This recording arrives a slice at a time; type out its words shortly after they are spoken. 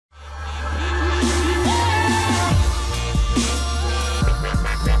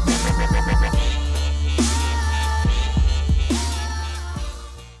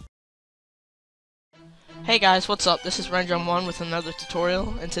Hey guys, what's up? This is Rendrum1 with another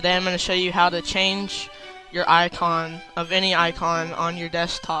tutorial, and today I'm going to show you how to change your icon of any icon on your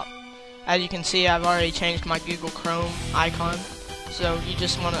desktop. As you can see, I've already changed my Google Chrome icon, so you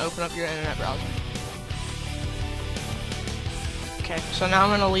just want to open up your internet browser. Okay, so now I'm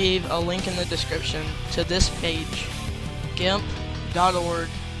going to leave a link in the description to this page,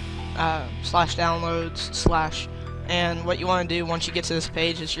 gimp.org/downloads/ and what you want to do once you get to this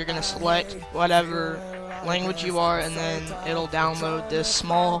page is you're going to select whatever language you are, and then it'll download this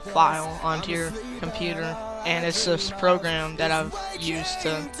small file onto your computer, and it's this program that I've used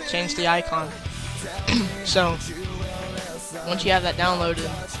to change the icon. So once you have that downloaded,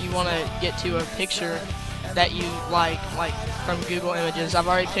 you want to get to a picture that you like from Google Images. I've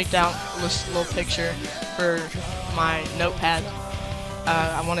already picked out this little picture for my notepad.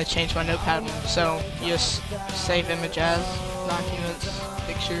 I want to change my notepad, so you just save image as, documents,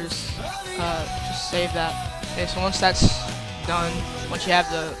 pictures, just save that. Okay, so once that's done, once you have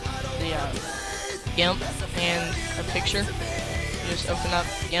the GIMP and a picture, you just open up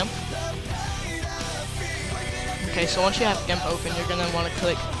GIMP. Okay, so once you have GIMP open, you're going to want to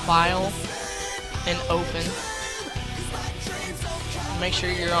click File and Open. Make sure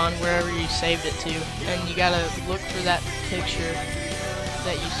you're on wherever you saved it to, and you gotta look for that picture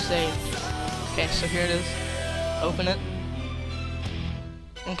that you saved. Okay, so here it is. Open it.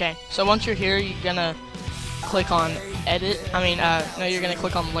 Okay, so once you're here, you're gonna click on Edit. You're gonna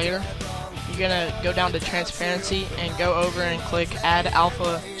click on Layer. You're gonna go down to Transparency and go over and click Add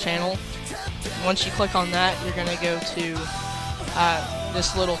Alpha Channel. Once you click on that, you're gonna go to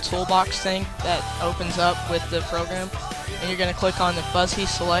this little toolbox thing that opens up with the program, and you're gonna click on the Fuzzy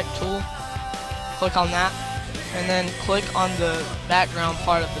Select tool. Click on that, and then click on the background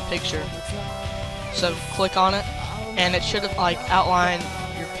part of the picture. So click on it, and it should have outlined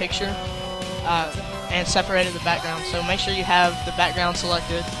your picture and separated the background. So make sure you have the background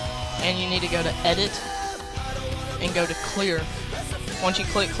selected, and you need to go to Edit and go to Clear. Once you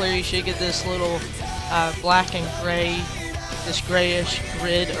click Clear, you should get this little black and gray, this grayish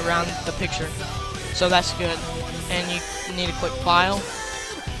grid around the picture. So that's good. And you need to click File,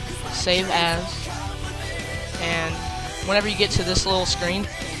 Save As, and whenever you get to this little screen,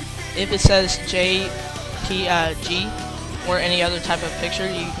 if it says JPG or any other type of picture,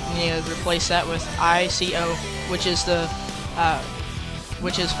 you need to replace that with ICO, which is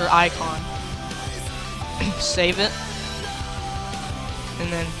for icon. Save it,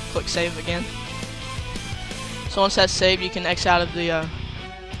 and then click Save again. So once that's saved, you can X out of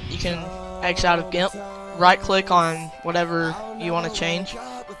GIMP. Right-click on whatever you want to change.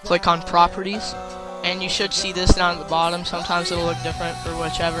 Click on Properties, and you should see this down at the bottom. Sometimes it'll look different for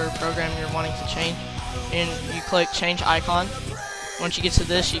whichever program you're wanting to change. And you click Change Icon. Once you get to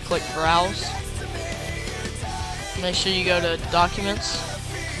this, you click Browse. Make sure you go to Documents,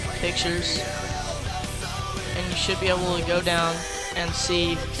 Pictures, and you should be able to go down and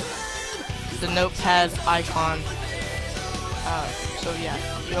see the notepad icon. So yeah,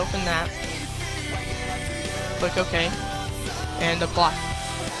 you open that, click OK, and apply.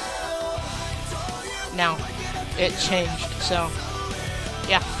 Now it changed. So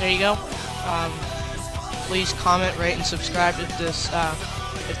yeah, there you go. Please comment, rate, and subscribe if this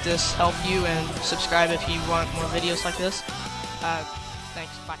helped you, and subscribe if you want more videos like this.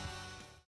 Thanks. Bye.